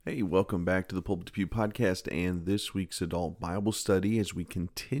Hey, welcome back to the Pulpit to Pew podcast and this week's adult Bible study as we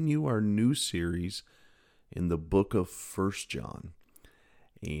continue our new series in the book of 1 John.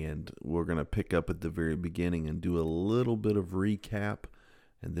 And we're going to pick up at the very beginning and do a little bit of recap,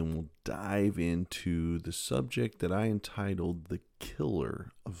 and then we'll dive into the subject that I entitled The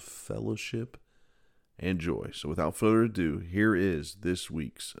Killer of Fellowship and Joy. So without further ado, here is this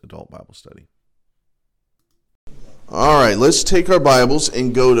week's adult Bible study. All right, let's take our Bibles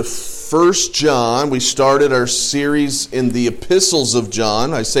and go to 1 John. We started our series in the epistles of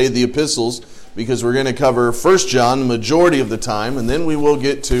John. I say the epistles because we're going to cover 1 John the majority of the time, and then we will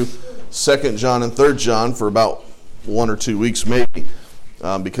get to 2 John and 3 John for about 1 or 2 weeks maybe,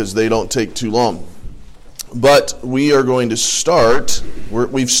 because they don't take too long. But we are going to start.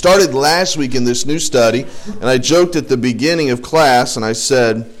 We've started last week in this new study, and I joked at the beginning of class, and I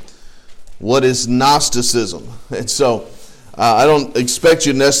said, what is Gnosticism? And so I don't expect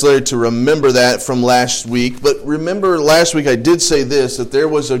you necessarily to remember that from last week, but remember last week I did say this, that there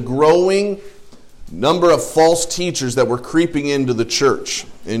was a growing number of false teachers that were creeping into the church,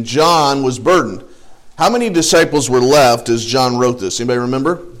 and John was burdened. How many disciples were left as John wrote this? Anybody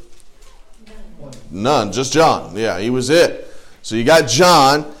remember? None, just John. Yeah, he was it. So you got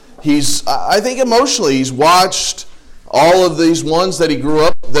John. I think emotionally, he's watched all of these ones that he grew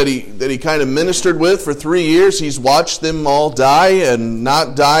up, that he kind of ministered with for 3 years. He's watched them all die, and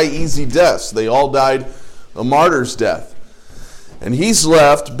not die easy deaths. They all died a martyr's death. And he's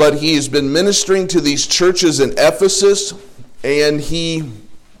left, but he's been ministering to these churches in Ephesus, and he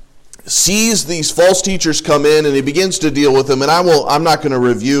sees these false teachers come in, and he begins to deal with them. And I'm not going to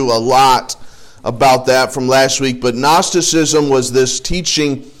review a lot about that from last week, but Gnosticism was this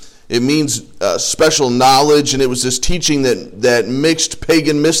teaching. It means special knowledge, and it was this teaching that mixed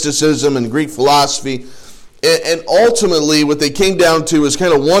pagan mysticism and Greek philosophy. And ultimately, what they came down to is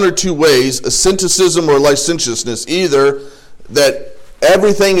kind of one or two ways, asceticism or licentiousness. Either that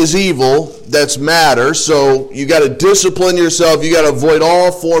everything is evil, that's matter, so you got to discipline yourself, you got to avoid all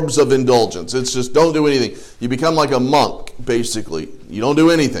forms of indulgence. It's just don't do anything. You become like a monk, basically. You don't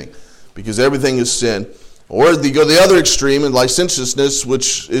do anything because everything is sin. Or you go to the other extreme in licentiousness,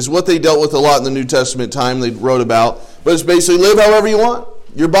 which is what they dealt with a lot in the New Testament time they wrote about. But it's basically live however you want.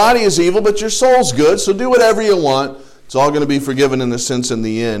 Your body is evil, but your soul's good, so do whatever you want. It's all going to be forgiven in a sense in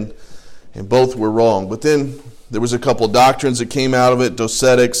the end. And both were wrong. But then there was a couple of doctrines that came out of it,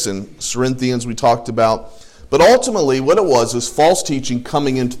 Docetics and Cerinthians we talked about. But ultimately what it was false teaching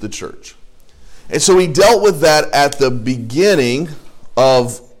coming into the church. And so he dealt with that at the beginning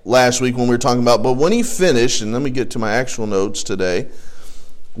of last week when we were talking about, but when he finished, and let me get to my actual notes today,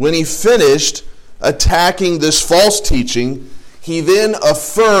 when he finished attacking this false teaching, he then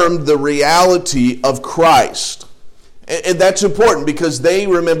affirmed the reality of Christ. And that's important because they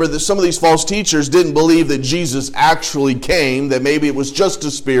remember that some of these false teachers didn't believe that Jesus actually came, that maybe it was just a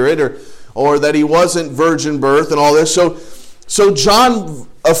spirit, or that he wasn't virgin birth and all this. So John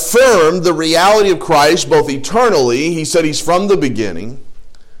affirmed the reality of Christ both eternally. He said he's from the beginning.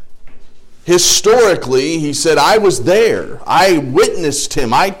 Historically, he said, I was there. I witnessed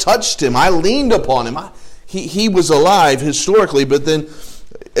him. I touched him. I leaned upon him. He was alive historically, but then,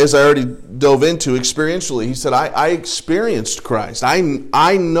 as I already dove into experientially, he said, I experienced Christ. I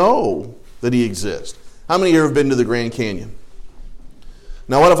know that he exists. How many here have been to the Grand Canyon?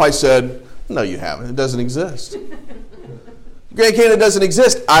 Now, what if I said, no, you haven't. It doesn't exist. Grand Canyon doesn't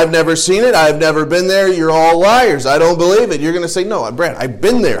exist. I've never seen it. I've never been there. You're all liars. I don't believe it. You're going to say, no, Brad, I've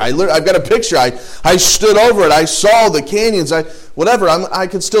been there. I've got a picture. I stood over it. I saw the canyons. I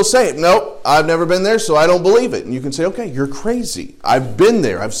could still say it. Nope, I've never been there, so I don't believe it. And you can say, okay, you're crazy. I've been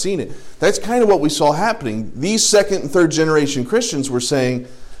there. I've seen it. That's kind of what we saw happening. These second and third generation Christians were saying,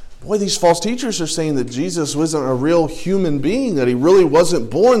 boy, these false teachers are saying that Jesus wasn't a real human being, that he really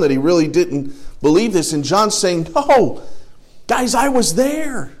wasn't born, that he really didn't believe this. And John's saying, no, guys, I was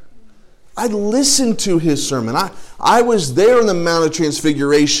there. I listened to his sermon. I was there on the Mount of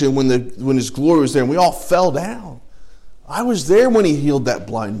Transfiguration when his glory was there, and we all fell down. I was there when he healed that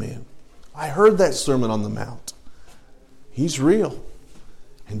blind man. I heard that sermon on the Mount. He's real.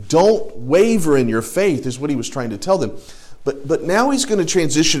 And don't waver in your faith is what he was trying to tell them. But now he's going to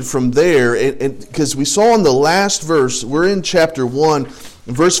transition from there, and because we saw in the last verse, we're in chapter 1,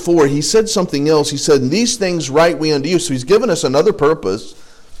 in verse 4, he said something else. He said, these things write we unto you. So he's given us another purpose.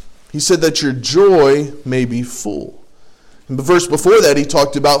 He said that your joy may be full. And the verse before that, he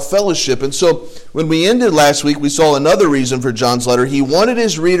talked about fellowship. And so when we ended last week, we saw another reason for John's letter. He wanted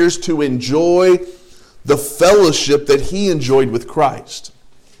his readers to enjoy the fellowship that he enjoyed with Christ.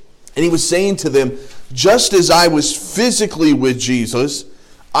 And he was saying to them, just as I was physically with Jesus,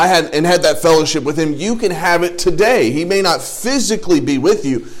 had that fellowship with him, you can have it today. He may not physically be with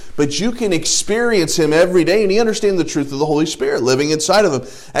you, but you can experience him every day, and he understands the truth of the Holy Spirit living inside of him.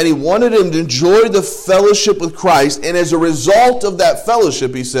 And he wanted him to enjoy the fellowship with Christ, and as a result of that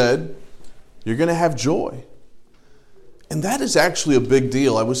fellowship, he said, you're going to have joy. And that is actually a big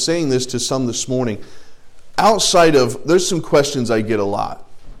deal. I was saying this to some this morning. There's some questions I get a lot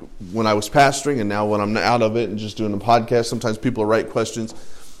when I was pastoring, and now when I'm out of it and just doing a podcast, sometimes people write questions.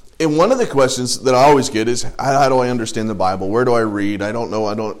 And one of the questions that I always get is, how do I understand the Bible? Where do I read? I don't know.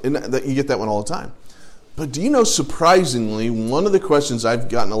 And you get that one all the time. But do you know, surprisingly, one of the questions I've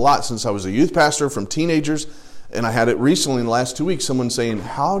gotten a lot since I was a youth pastor from teenagers, and I had it recently in the last 2 weeks, someone saying,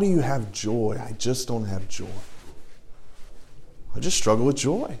 how do you have joy? I just don't have joy. I just struggle with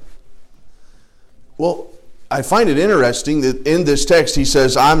joy. Well, I find it interesting that in this text he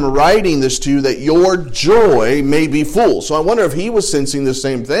says, I'm writing this to you that your joy may be full. So I wonder if he was sensing the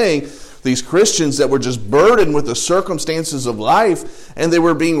same thing. These Christians that were just burdened with the circumstances of life and they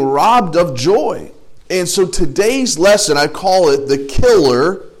were being robbed of joy. And so today's lesson, I call it the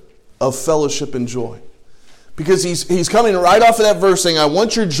killer of fellowship and joy. Because he's coming right off of that verse saying, I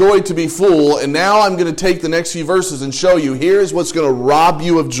want your joy to be full, and now I'm going to take the next few verses and show you, here's what's going to rob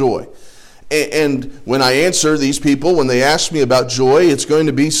you of joy. And when I answer these people, when they ask me about joy, it's going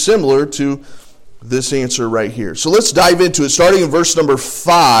to be similar to this answer right here. So let's dive into it. Starting in verse number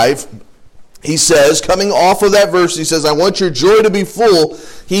 5, he says, coming off of that verse, he says, I want your joy to be full.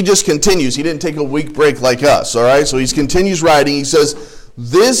 He just continues. He didn't take a week break like us, all right? So he continues writing. He says,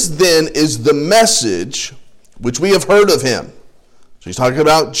 this then is the message which we have heard of him. So he's talking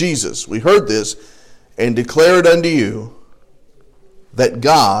about Jesus. We heard this and declare it unto you that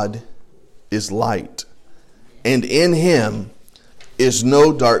God is light, and in him is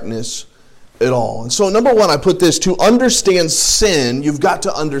no darkness at all. And so number one, I put this, to understand sin, you've got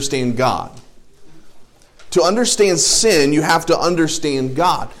to understand God. To understand sin, you have to understand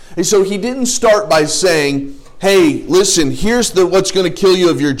God. And so he didn't start by saying, hey, listen, here's what's going to kill you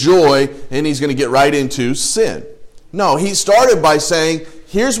of your joy, and he's going to get right into sin. No, he started by saying,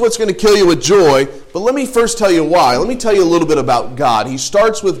 here's what's going to kill you with joy, but let me first tell you why. Let me tell you a little bit about God. He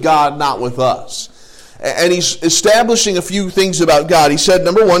starts with God, not with us. And he's establishing a few things about God. He said,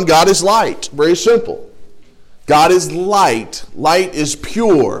 number one, God is light. Very simple. God is light. Light is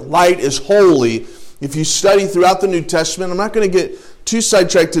pure. Light is holy. If you study throughout the New Testament, I'm not going to get too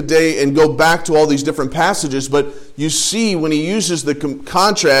sidetracked today and go back to all these different passages, but you see when he uses the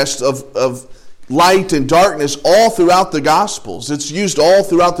contrast of light and darkness all throughout the Gospels. It's used all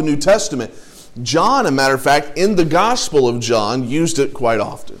throughout the New Testament. John, a matter of fact, in the Gospel of John, used it quite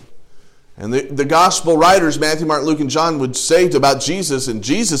often. And the Gospel writers, Matthew, Mark, Luke, and John, would say about Jesus, and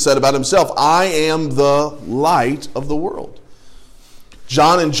Jesus said about himself, I am the light of the world.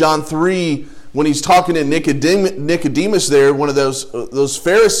 John in John 3, when he's talking to Nicodemus there, one of those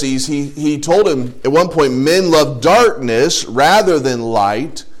Pharisees, he told him at one point, men love darkness rather than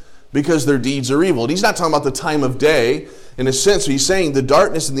light, because their deeds are evil. And he's not talking about the time of day. In a sense, he's saying the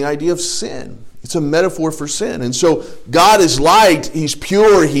darkness and the idea of sin. It's a metaphor for sin. And so God is light, he's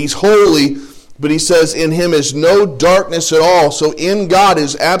pure, he's holy, but he says in him is no darkness at all. So in God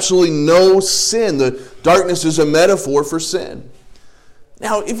is absolutely no sin. The darkness is a metaphor for sin.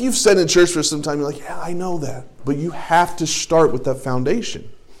 Now, if you've said in church for some time, you're like, yeah, I know that. But you have to start with that foundation.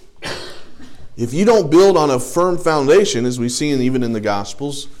 If you don't build on a firm foundation, as we see even in the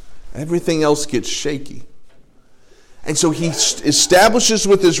Gospels, everything else gets shaky. And so he establishes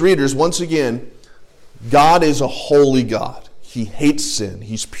with his readers, once again, God is a holy God. He hates sin.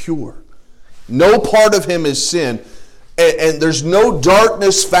 He's pure. No part of him is sin. And there's no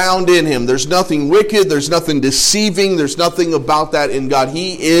darkness found in him. There's nothing wicked. There's nothing deceiving. There's nothing about that in God.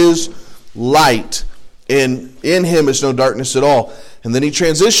 He is light. And in him is no darkness at all. And then he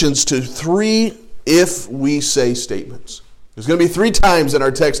transitions to 3 if we say statements. There's going to be 3 times in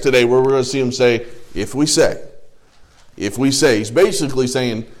our text today where we're going to see him say, if we say. If we say. He's basically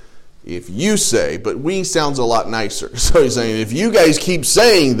saying, if you say, but we sounds a lot nicer. So he's saying, if you guys keep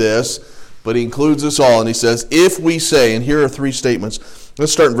saying this, but he includes us all. And he says, if we say, and here are 3 statements.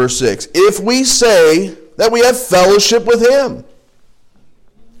 Let's start in verse 6. If we say that we have fellowship with him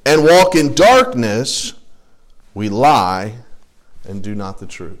and walk in darkness, we lie and do not the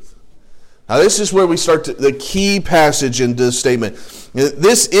truth. Now this is where we start the key passage in this statement.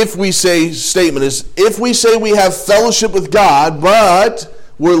 This if we say statement is, if we say we have fellowship with God, but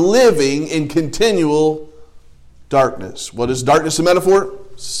we're living in continual darkness. What is darkness a metaphor?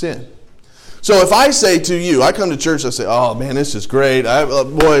 Sin. So if I say to you, I come to church, I say, oh man, this is great.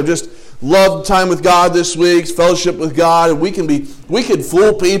 love time with God this week, fellowship with God, and we could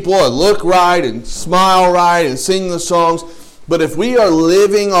fool people and look right and smile right and sing the songs. But if we are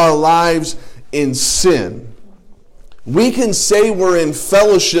living our lives in sin, we can say we're in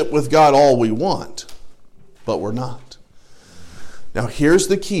fellowship with God all we want, but we're not. Now here's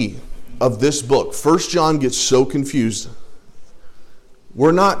the key of this book. 1 John gets so confused.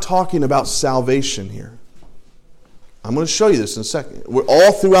 We're not talking about salvation here. I'm going to show you this in a second. We're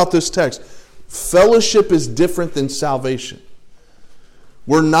all throughout this text. Fellowship is different than salvation.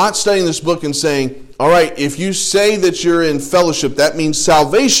 We're not studying this book and saying, all right, if you say that you're in fellowship, that means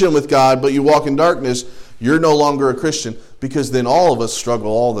salvation with God, but you walk in darkness, you're no longer a Christian, because then all of us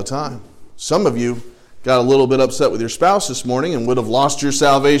struggle all the time. Some of you got a little bit upset with your spouse this morning and would have lost your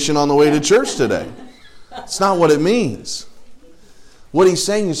salvation on the way to church today. It's not what it means. What he's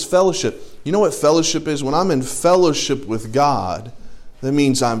saying is fellowship. You know what fellowship is? When I'm in fellowship with God, that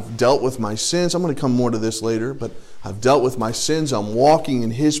means I've dealt with my sins. I'm going to come more to this later, but I've dealt with my sins. I'm walking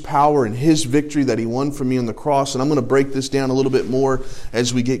in His power and His victory that He won for me on the cross. And I'm going to break this down a little bit more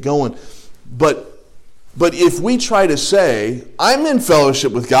as we get going. But if we try to say, I'm in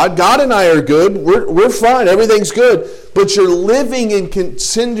fellowship with God, God and I are good, we're fine, everything's good, but you're living in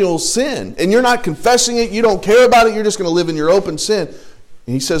continual sin, and you're not confessing it, you don't care about it, you're just going to live in your open sin.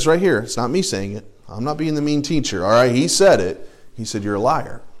 And he says right here, it's not me saying it, I'm not being the mean teacher, all right? He said it. He said, you're a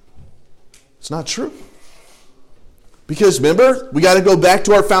liar. It's not true. Because remember, we got to go back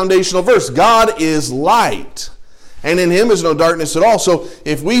to our foundational verse. God is light, and in Him is no darkness at all. So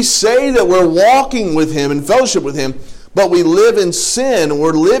if we say that we're walking with Him in fellowship with Him, but we live in sin,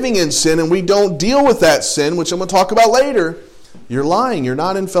 we're living in sin, and we don't deal with that sin, which I'm going to talk about later, you're lying. You're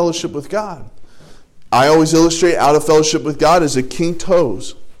not in fellowship with God. I always illustrate out of fellowship with God as a kinked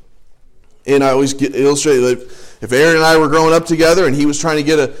hose. And I always illustrate that if Aaron and I were growing up together and he was trying to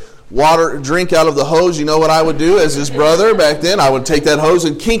get a drink out of the hose, you know what I would do as his brother back then? I would take that hose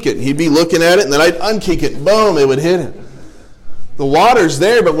and kink it. He'd be looking at it, and then I'd unkink it. Boom, it would hit him. The water's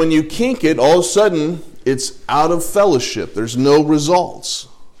there, but when you kink it, all of a sudden, it's out of fellowship. There's no results.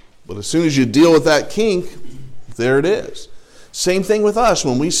 But as soon as you deal with that kink, there it is. Same thing with us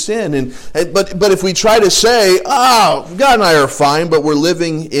when we sin. But if we try to say, God and I are fine, but we're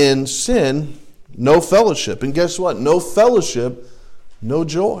living in sin, no fellowship. And guess what? No fellowship, no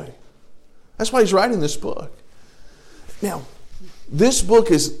joy. That's why he's writing this book. Now, this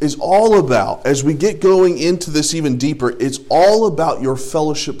book is all about, as we get going into this even deeper, it's all about your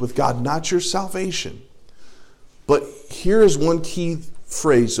fellowship with God, not your salvation. But here is one key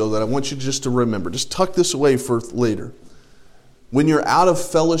phrase, though, that I want you just to remember. Just tuck this away for later. When you're out of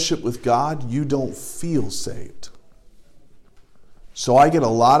fellowship with God, you don't feel saved. So I get a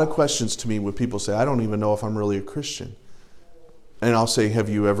lot of questions to me when people say, I don't even know if I'm really a Christian. And I'll say, have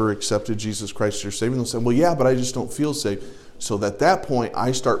you ever accepted Jesus Christ as your Savior? And they'll say, well, yeah, but I just don't feel saved. So at that point,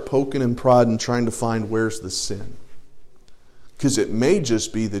 I start poking and prodding, trying to find where's the sin. Because it may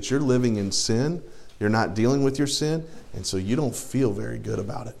just be that you're living in sin, you're not dealing with your sin, and so you don't feel very good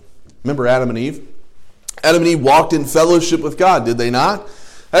about it. Remember Adam and Eve? Adam and Eve walked in fellowship with God, did they not?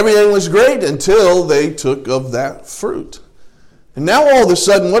 Everything was great until they took of that fruit. And now all of a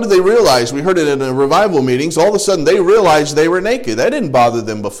sudden, what did they realize? We heard it in the revival meetings. All of a sudden, they realized they were naked. That didn't bother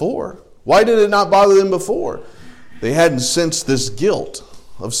them before. Why did it not bother them before? They hadn't sensed this guilt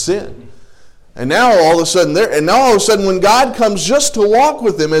of sin. And now all of a sudden, when God comes just to walk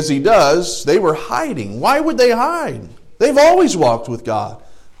with them as He does, they were hiding. Why would they hide? They've always walked with God.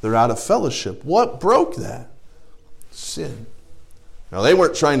 They're out of fellowship. What broke that? Sin. Now, they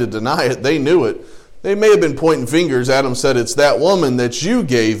weren't trying to deny it. They knew it. They may have been pointing fingers. Adam said, it's that woman that you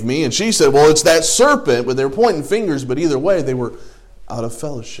gave me. And she said, well, it's that serpent. But they were pointing fingers. But either way, they were out of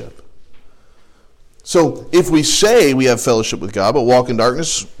fellowship. So if we say we have fellowship with God but walk in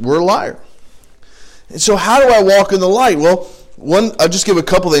darkness, we're a liar. And so how do I walk in the light? Well, I'll just give a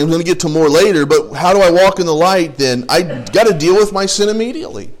couple things. I'm going to get to more later. But how do I walk in the light then? I got to deal with my sin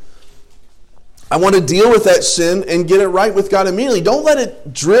immediately. I want to deal with that sin and get it right with God immediately. Don't let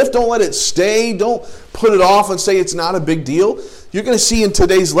it drift. Don't let it stay. Don't put it off and say it's not a big deal. You're going to see in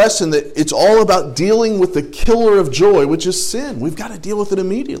today's lesson that it's all about dealing with the killer of joy, which is sin. We've got to deal with it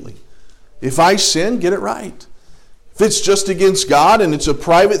immediately. If I sin, get it right. If it's just against God and it's a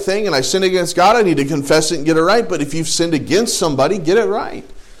private thing and I sin against God, I need to confess it and get it right. But if you've sinned against somebody, get it right.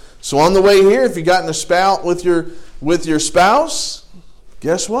 So on the way here, if you've gotten a spout with your spouse,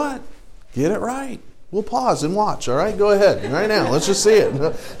 guess what? Get it right. We'll pause and watch, all right? Go ahead right now. Let's just see it.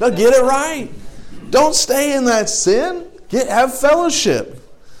 No, get it right. Don't stay in that sin. Have fellowship.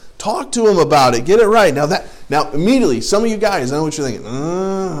 Talk to them about it. Get it right. Now Now, immediately, some of you guys, I know what you're thinking.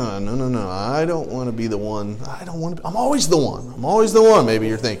 No. I don't want to be the one. I'm always the one. I'm always the one, maybe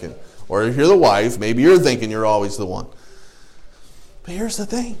you're thinking. Or if you're the wife, maybe you're thinking you're always the one. But here's the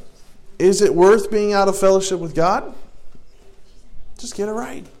thing. Is it worth being out of fellowship with God? Just get it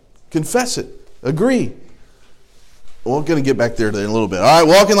right. Confess it. Agree. Well, we're going to get back there in a little bit. All right,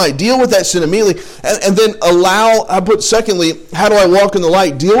 walk in light. Deal with that sin immediately. And then secondly, how do I walk in the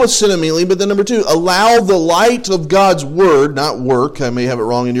light? Deal with sin immediately. But then number 2, allow the light of God's word, not work, I may have it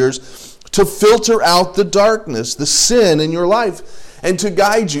wrong in yours, to filter out the darkness, the sin in your life, and to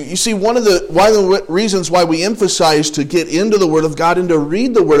guide you. You see, one of the reasons why we emphasize to get into the Word of God and to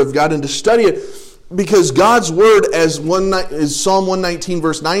read the Word of God and to study it, because God's word, as Psalm 119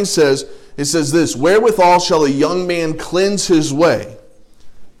 verse 9 says, it says this, wherewithal shall a young man cleanse his way?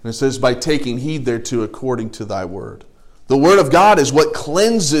 And it says, by taking heed thereto according to thy word. The Word of God is what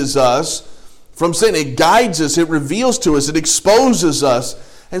cleanses us from sin. It guides us, it reveals to us, it exposes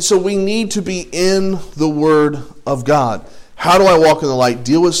us. And so we need to be in the Word of God. How do I walk in the light?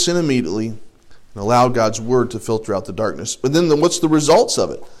 Deal with sin immediately and allow God's word to filter out the darkness. But then what's the results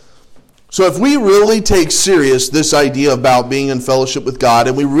of it? So if we really take serious this idea about being in fellowship with God,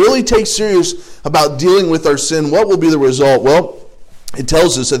 and we really take serious about dealing with our sin, what will be the result? Well, it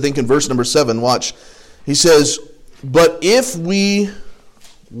tells us, I think in verse number 7, watch. He says, but if we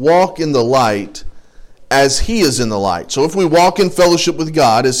walk in the light as he is in the light. So if we walk in fellowship with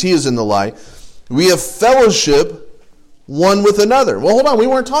God as he is in the light, we have fellowship one with another. Well, hold on, we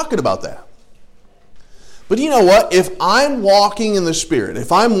weren't talking about that. But you know what? If I'm walking in the Spirit, if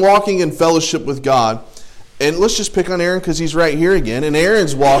I'm walking in fellowship with God, and let's just pick on Aaron because he's right here again, and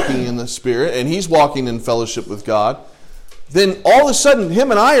Aaron's walking in the Spirit, and he's walking in fellowship with God, then all of a sudden,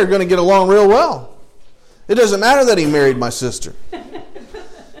 him and I are going to get along real well. It doesn't matter that he married my sister.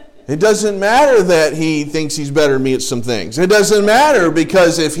 It doesn't matter that he thinks he's better than me at some things. It doesn't matter,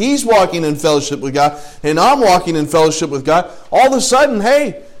 because if he's walking in fellowship with God, and I'm walking in fellowship with God, all of a sudden,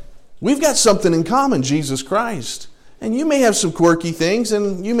 hey, we've got something in common, Jesus Christ. And you may have some quirky things,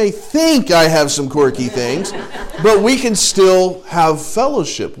 and you may think I have some quirky things, but we can still have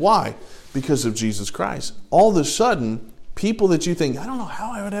fellowship. Why? Because of Jesus Christ. All of a sudden, people that you think, I don't know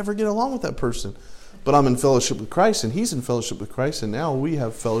how I would ever get along with that person, but I'm in fellowship with Christ, and he's in fellowship with Christ, and now we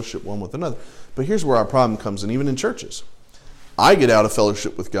have fellowship one with another. But here's where our problem comes in, even in churches. I get out of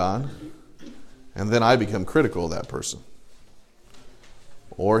fellowship with God, and then I become critical of that person.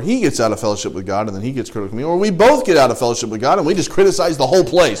 Or he gets out of fellowship with God and then he gets critical of me. Or we both get out of fellowship with God and we just criticize the whole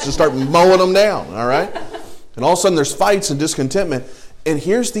place. Just start mowing them down. All right? And all of a sudden there's fights and discontentment. And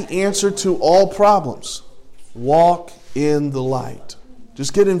here's the answer to all problems. Walk in the light.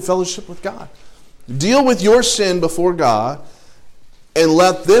 Just get in fellowship with God. Deal with your sin before God and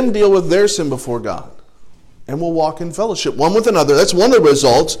let them deal with their sin before God. And we'll walk in fellowship one with another. That's one of the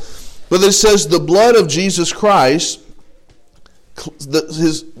results. But it says the blood of Jesus Christ,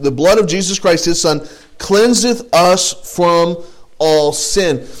 the blood of Jesus Christ, his Son, cleanseth us from all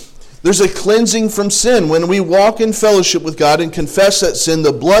sin. There's a cleansing from sin. When we walk in fellowship with God and confess that sin,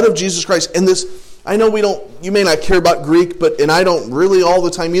 the blood of Jesus Christ, and this, I know you may not care about Greek, and I don't really all the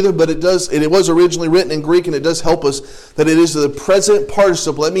time either, but it was originally written in Greek, and it does help us that it is the present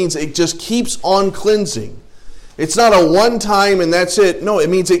participle. That means it just keeps on cleansing. It's not a one time and that's it. No, it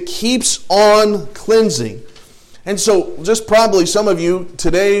means it keeps on cleansing. And so just probably some of you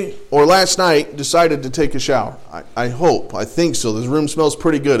today or last night decided to take a shower. I think so. This room smells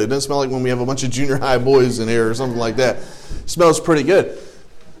pretty good. It doesn't smell like when we have a bunch of junior high boys in here or something like that. It smells pretty good.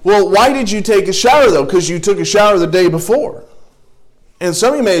 Well, why did you take a shower though? Because you took a shower the day before. And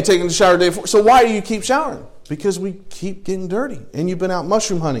some of you may have taken a shower the day before. So why do you keep showering? Because we keep getting dirty. And you've been out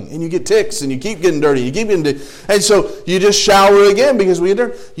mushroom hunting. And you get ticks. And you keep getting dirty. You keep getting dirty. And so you just shower again because we get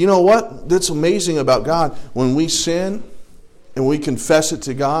dirty. You know what? That's amazing about God. When we sin and we confess it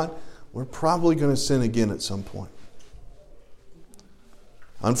to God, we're probably going to sin again at some point.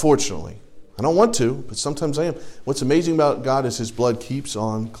 Unfortunately. I don't want to, but sometimes I am. What's amazing about God is his blood keeps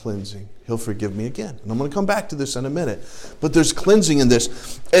on cleansing. He'll forgive me again. And I'm going to come back to this in a minute. But there's cleansing in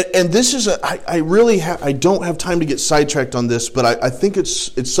this. And this is, I don't have time to get sidetracked on this, but I think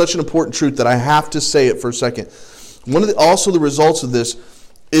it's such an important truth that I have to say it for a second. Also the results of this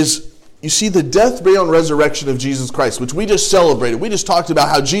is, you see, the death, burial, and resurrection of Jesus Christ, which we just celebrated. We just talked about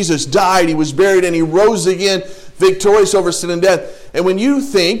how Jesus died, he was buried, and he rose again, victorious over sin and death. And when you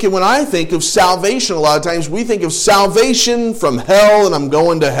think, and when I think of salvation, a lot of times we think of salvation from hell and I'm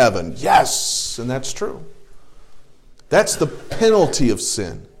going to heaven. Yes, and that's true. That's the penalty of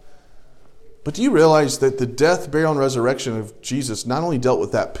sin. But do you realize that the death, burial, and resurrection of Jesus not only dealt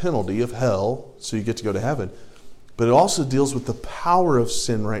with that penalty of hell, so you get to go to heaven, but it also deals with the power of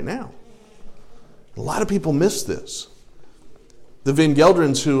sin right now. A lot of people miss this. The Van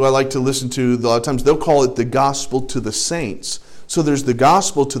Geldrins, who I like to listen to, a lot of times they'll call it the gospel to the saints. So there's the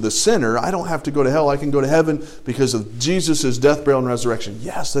gospel to the sinner. I don't have to go to hell. I can go to heaven because of Jesus' death, burial, and resurrection.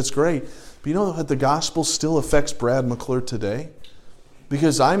 Yes, that's great. But you know that the gospel still affects Brad McClure today?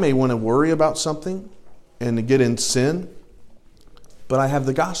 Because I may want to worry about something and get in sin, but I have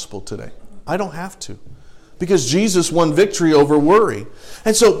the gospel today. I don't have to. Because Jesus won victory over worry.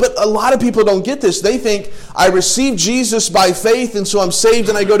 And so, but a lot of people don't get this. They think, I received Jesus by faith, and so I'm saved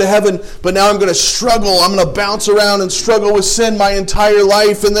and I go to heaven, but now I'm going to struggle. I'm going to bounce around and struggle with sin my entire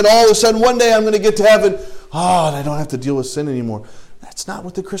life, and then all of a sudden one day I'm going to get to heaven. Oh, and I don't have to deal with sin anymore. That's not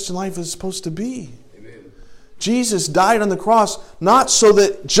what the Christian life is supposed to be. Amen. Jesus died on the cross, not so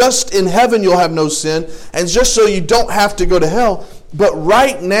that just in heaven you'll have no sin, and just so you don't have to go to hell, but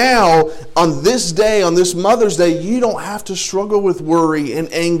right now, on this day, on this Mother's Day, you don't have to struggle with worry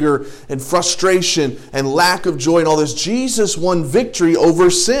and anger and frustration and lack of joy and all this. Jesus won victory over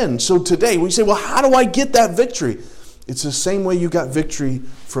sin. So today, we say, well, how do I get that victory? It's the same way you got victory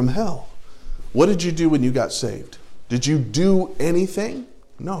from hell. What did you do when you got saved? Did you do anything?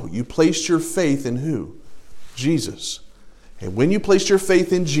 No, you placed your faith in who? Jesus. And when you placed your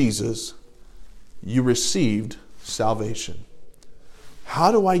faith in Jesus, you received salvation. How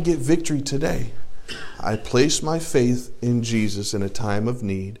do I get victory today? I place my faith in Jesus in a time of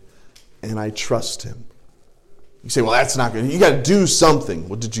need, and I trust Him. You say, well, that's not good. You got to do something.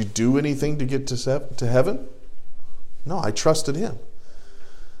 Well, did you do anything to get to heaven? No, I trusted Him.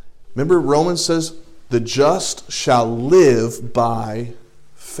 Remember, Romans says, the just shall live by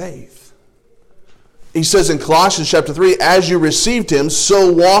faith. He says in Colossians chapter 3, as you received Him,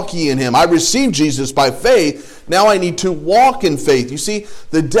 so walk ye in Him. I received Jesus by faith. Now I need to walk in faith. You see,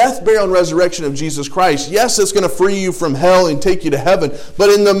 the death, burial, and resurrection of Jesus Christ, yes, it's going to free you from hell and take you to heaven. But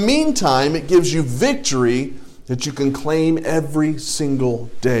in the meantime, it gives you victory that you can claim every single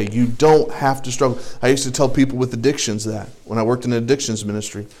day. You don't have to struggle. I used to tell people with addictions that when I worked in an addictions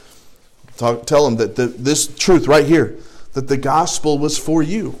ministry. Tell them that this truth right here, that the gospel was for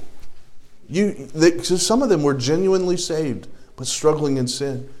you. Some of them were genuinely saved, but struggling in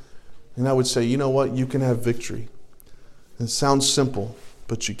sin. And I would say, you know what? You can have victory. It sounds simple,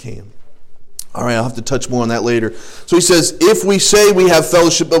 but you can. All right, I'll have to touch more on that later. So he says, if we say we have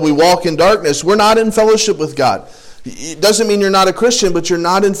fellowship, but we walk in darkness, we're not in fellowship with God. It doesn't mean you're not a Christian, but you're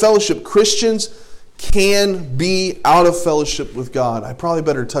not in fellowship. Christians can be out of fellowship with God. I probably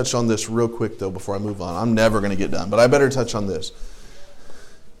better touch on this real quick, though, before I move on. I'm never going to get done, but I better touch on this.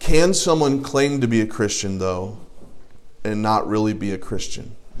 Can someone claim to be a Christian, though, and not really be a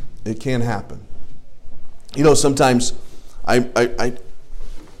Christian? It can happen. You know, sometimes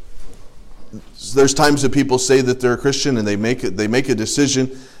there's times that people say that they're a Christian and they make a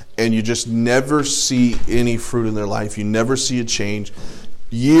decision, and you just never see any fruit in their life. You never see a change.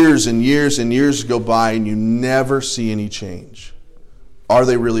 Years and years and years go by, and you never see any change. Are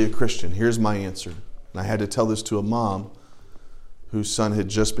they really a Christian? Here's my answer. And I had to tell this to a mom whose son had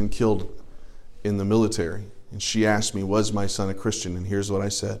just been killed in the military. And she asked me, was my son a Christian? And here's what I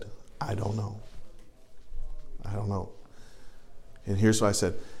said. I don't know. I don't know. And here's what I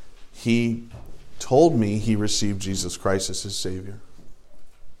said. He told me he received Jesus Christ as his Savior.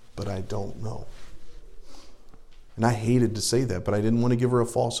 But I don't know. And I hated to say that, but I didn't want to give her a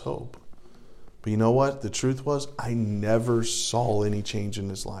false hope. But you know what? The truth was, I never saw any change in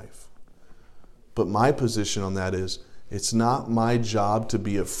his life. But my position on that is, it's not my job to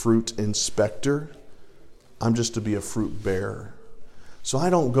be a fruit inspector. I'm just to be a fruit bearer. So I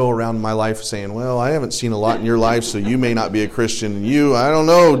don't go around my life saying, well, I haven't seen a lot in your life, so you may not be a Christian. And you, I don't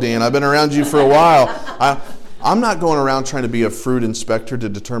know, Dan, I've been around you for a while. I'm not going around trying to be a fruit inspector to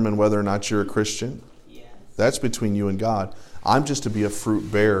determine whether or not you're a Christian. Yes. That's between you and God. I'm just to be a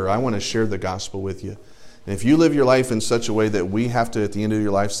fruit bearer. I want to share the gospel with you. And if you live your life in such a way that we have to, at the end of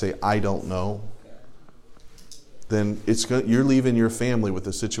your life, say, I don't know, then you're leaving your family with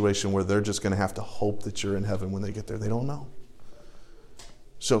a situation where they're just going to have to hope that you're in heaven when they get there. They don't know.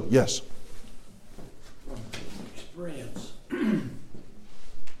 So, yes. Experience.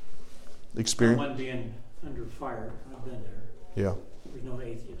 Someone being under fire. I've been there. Yeah. There's no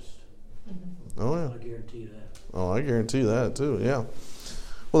atheist. Oh, yeah. I guarantee that. Oh, I guarantee that, too, yeah.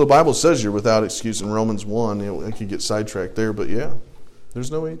 Well, the Bible says you're without excuse in Romans 1. I could get sidetracked there, but yeah,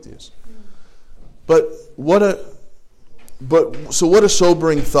 there's no atheist. But what a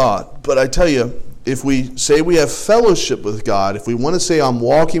sobering thought. But I tell you, if we say we have fellowship with God, if we want to say I'm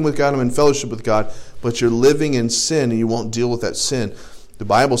walking with God, I'm in fellowship with God, but you're living in sin and you won't deal with that sin, the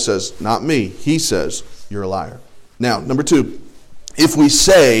Bible says, not me, he says, you're a liar. Now, number 2, if we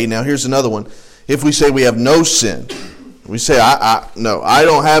say, now here's another one, if we say we have no sin, we say, no, I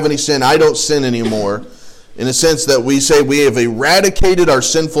don't have any sin, I don't sin anymore, in a sense that we say we have eradicated our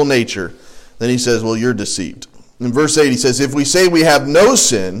sinful nature, then he says, well, you're deceived. In verse 8, he says, if we say we have no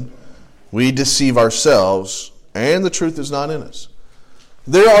sin, we deceive ourselves, and the truth is not in us.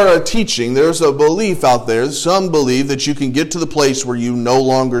 There are a teaching, there's a belief out there, some believe that you can get to the place where you no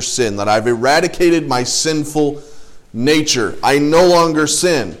longer sin, that I've eradicated my sinful nature. I no longer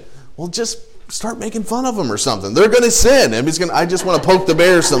sin. Well, just start making fun of them or something. They're going to sin. I just want to poke the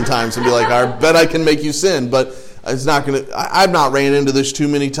bear sometimes and be like, I bet I can make you sin, but it's not going to. I've not ran into this too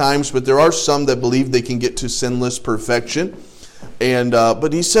many times, but there are some that believe they can get to sinless perfection. And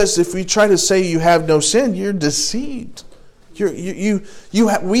but he says, if we try to say you have no sin, you're deceived.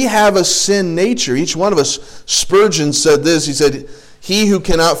 We have a sin nature. Each one of us. Spurgeon said this. He said, he who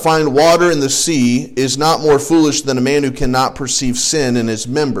cannot find water in the sea is not more foolish than a man who cannot perceive sin in his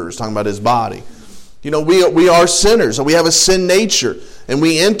members, talking about his body. You know, we are sinners, and we have a sin nature. And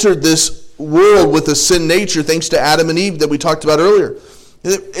we entered this world with a sin nature thanks to Adam and Eve that we talked about earlier.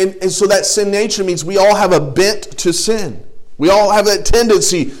 And so that sin nature means we all have a bent to sin. We all have that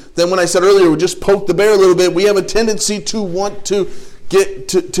tendency. Then when I said earlier, we just poke the bear a little bit, we have a tendency to want to get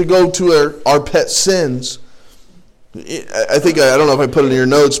to go to our pet sins. I think, I don't know if I put it in your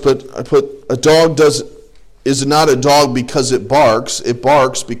notes, but I put a dog is not a dog because it barks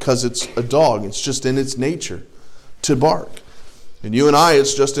because it's a dog. It's just in its nature to bark. And you and I,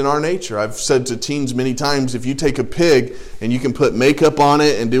 it's just in our nature. I've said to teens many times, if you take a pig and you can put makeup on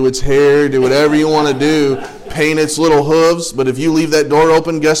it and do its hair, do whatever you want to do, paint its little hooves, but if you leave that door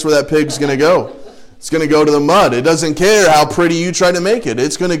open, guess where that pig's going to go? It's going to go to the mud. It doesn't care how pretty you try to make it.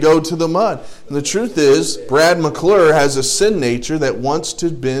 It's going to go to the mud. And the truth is, Brad McClure has a sin nature that wants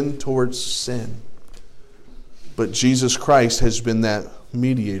to bend towards sin. But Jesus Christ has been that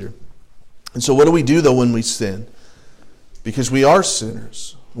mediator. And so what do we do, though, when we sin? Because we are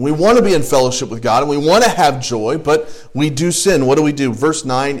sinners. We want to be in fellowship with God, and we want to have joy, but we do sin. What do? Verse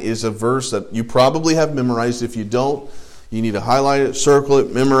 9 is a verse that you probably have memorized. If you don't, you need to highlight it, circle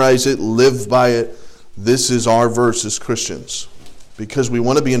it, memorize it, live by it. This is our verse as Christians, because we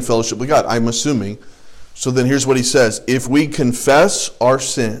want to be in fellowship with God, I'm assuming. So then here's what he says. If we confess our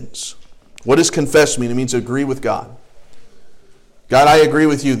sins, what does confess mean? It means agree with God. God, I agree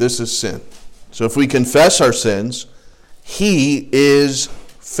with you, this is sin. So if we confess our sins, he is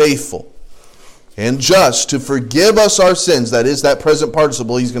faithful and just to forgive us our sins. That is that present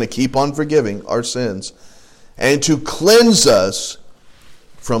participle. He's going to keep on forgiving our sins. And to cleanse us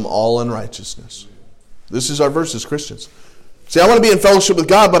from all unrighteousness. This is our verse as Christians. See, I want to be in fellowship with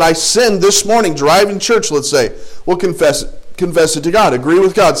God, but I sinned this morning driving church, let's say. Well, confess it to God. Agree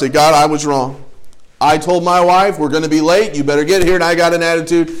with God. Say, God, I was wrong. I told my wife, we're going to be late. You better get here. And I got an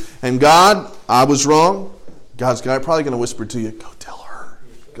attitude. And God, I was wrong. God's probably going to whisper to you, go tell her.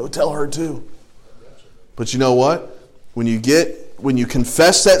 Go tell her too. But you know what? When you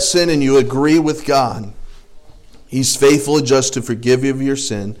confess that sin and you agree with God, he's faithful and just to forgive you of your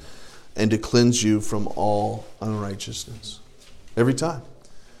sin and to cleanse you from all unrighteousness. Every time.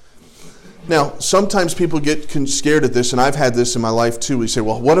 Now, sometimes people get scared at this, and I've had this in my life too. We say,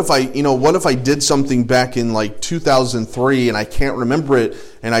 well, what if I did something back in like 2003 and I can't remember it,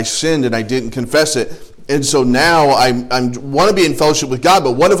 and I sinned and I didn't confess it? And so now I want to be in fellowship with God,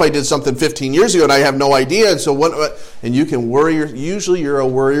 but what if I did something 15 years ago and I have no idea? And so and you can worry. Usually you're a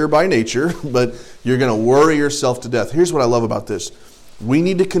worrier by nature, but you're going to worry yourself to death. Here's what I love about this. We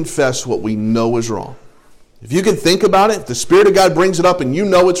need to confess what we know is wrong. If you can think about it, if the Spirit of God brings it up and you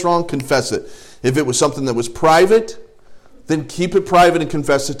know it's wrong, confess it. If it was something that was private, then keep it private and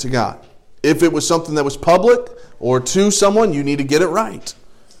confess it to God. If it was something that was public or to someone, you need to get it right.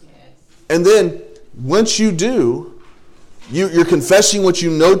 And then once you do, you're confessing what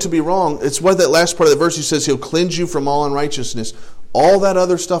you know to be wrong. It's why that last part of the verse he says he'll cleanse you from all unrighteousness. All that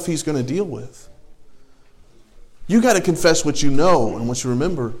other stuff he's going to deal with. You got to confess what you know and what you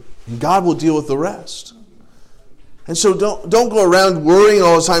remember, and God will deal with the rest. And so don't go around worrying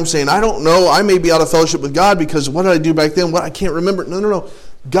all the time saying, I don't know, I may be out of fellowship with God because what did I do back then? What I can't remember. No.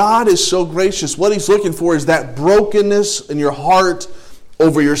 God is so gracious. What he's looking for is that brokenness in your heart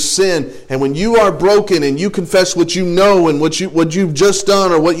over your sin. And when you are broken and you confess what you know and what you've just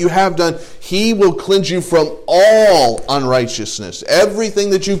done or what you have done, he will cleanse you from all unrighteousness.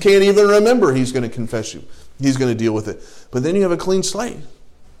 Everything that you can't even remember, he's going to confess you. He's going to deal with it. But then you have a clean slate.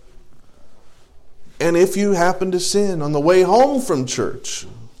 And if you happen to sin on the way home from church,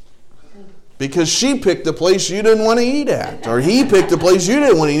 because she picked a place you didn't want to eat at, or he picked a place you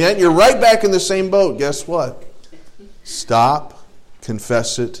didn't want to eat at, you're right back in the same boat. Guess what? Stop,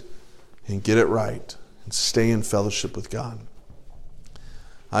 confess it, and get it right. And stay in fellowship with God.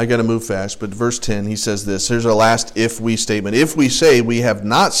 I got to move fast, but verse 10, he says this. Here's our last if we statement. If we say we have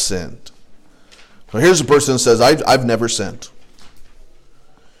not sinned. Well, here's a person that says, I've never sinned.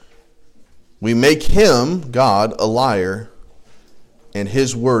 We make him, God, a liar, and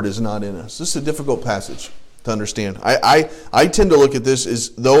his word is not in us. This is a difficult passage to understand. I tend to look at this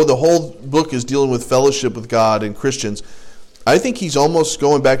as though the whole book is dealing with fellowship with God and Christians. I think he's almost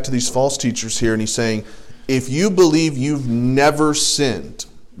going back to these false teachers here, and he's saying, if you believe you've never sinned,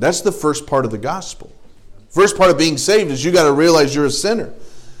 that's the first part of the gospel. First part of being saved is you got to realize you're a sinner.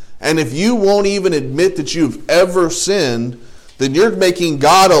 And if you won't even admit that you've ever sinned, then you're making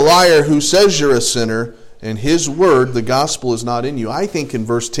God a liar who says you're a sinner, and his word, the gospel, is not in you. I think in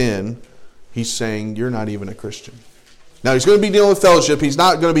verse 10, he's saying you're not even a Christian. Now, he's going to be dealing with fellowship. He's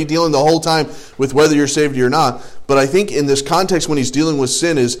not going to be dealing the whole time with whether you're saved or not. But I think in this context when he's dealing with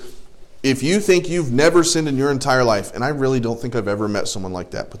sin is, if you think you've never sinned in your entire life, and I really don't think I've ever met someone like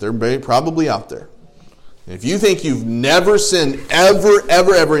that, but they're probably out there. If you think you've never sinned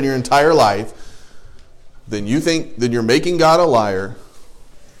ever in your entire life, then you're making God a liar,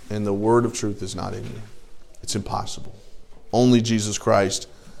 and the word of truth is not in you. It's impossible. Only Jesus Christ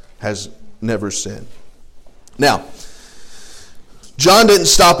has never sinned. Now, John didn't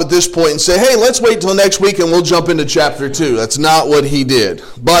stop at this point and say, hey, let's wait till next week and we'll jump into chapter 2. That's not what he did.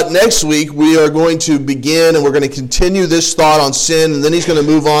 But next week we are going to begin and we're going to continue this thought on sin, and then he's going to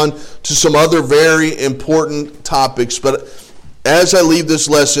move on to some other very important topics. But as I leave this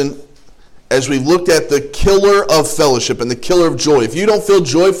lesson, as we've looked at the killer of fellowship and the killer of joy, if you don't feel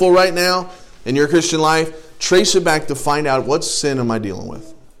joyful right now in your Christian life, trace it back to find out what sin am I dealing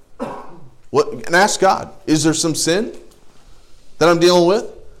with. And ask God, is there some sin that I'm dealing with?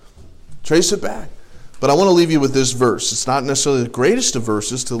 Trace it back. But I want to leave you with this verse. It's not necessarily the greatest of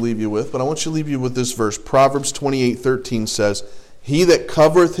verses to leave you with, but I want you to leave you with this verse. Proverbs 28:13 says, he that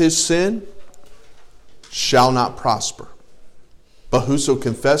covereth his sin shall not prosper, but whoso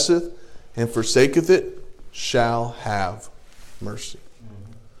confesseth and forsaketh it shall have mercy.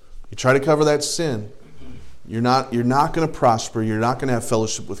 You try to cover that sin, you're not going to prosper. You're not going to have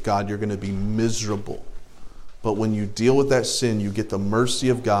fellowship with God. You're going to be miserable. But when you deal with that sin, you get the mercy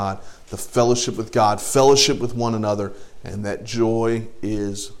of God, the fellowship with God, fellowship with one another, and that joy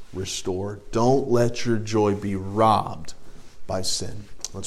is restored. Don't let your joy be robbed by sin.